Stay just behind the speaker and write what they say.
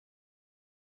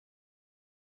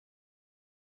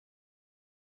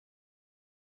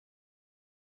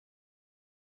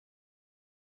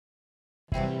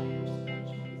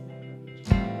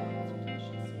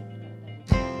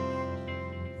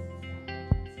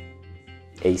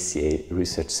ACA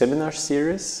Research Seminar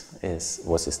Series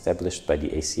was established by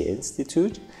the ACA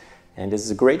Institute, and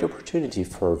is a great opportunity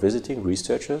for visiting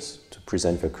researchers to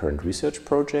present their current research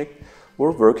project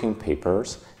or working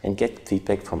papers and get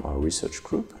feedback from our research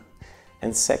group.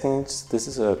 And second, this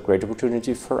is a great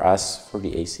opportunity for us, for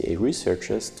the ACA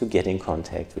researchers, to get in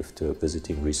contact with the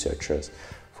visiting researchers,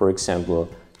 for example,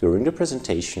 during the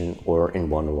presentation or in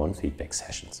one-on-one feedback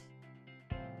sessions.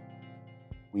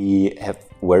 We have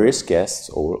various guests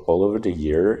all over the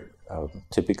year,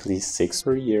 typically 6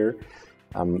 per year.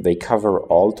 They cover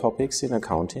all topics in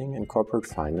accounting and corporate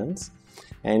finance,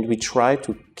 and we try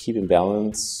to keep a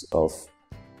balance of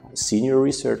senior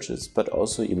researchers but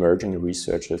also emerging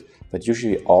researchers, but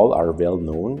usually all are well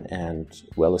known and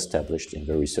well established in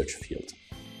the research field.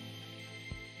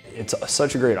 It's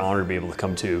such a great honor to be able to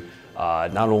come to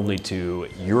not only to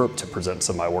Europe to present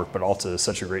some of my work, but also to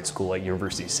such a great school like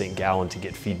University of St.Gallen to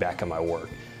get feedback on my work.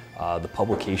 The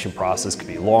publication process can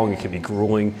be long, it can be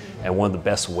grueling, and one of the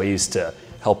best ways to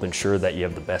help ensure that you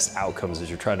have the best outcomes as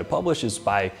you're trying to publish is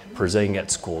by presenting at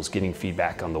schools, getting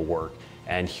feedback on the work,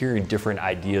 and hearing different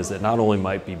ideas that not only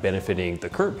might be benefiting the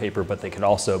current paper, but they could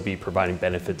also be providing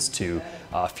benefits to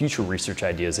future research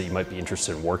ideas that you might be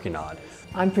interested in working on.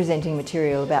 I'm presenting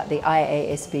material about the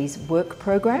IASB's work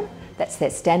program, that's their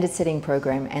standard setting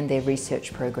program and their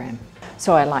research program.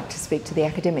 So I like to speak to the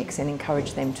academics and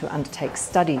encourage them to undertake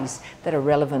studies that are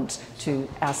relevant to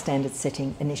our standard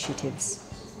setting initiatives.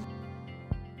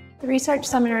 The research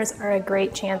seminars are a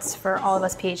great chance for all of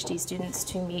us PhD students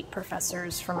to meet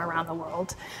professors from around the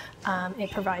world.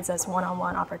 It provides us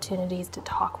one-on-one opportunities to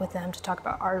talk with them, to talk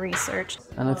about our research.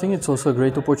 And I think it's also a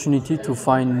great opportunity to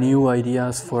find new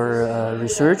ideas for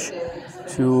research,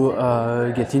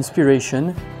 to get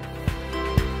inspiration.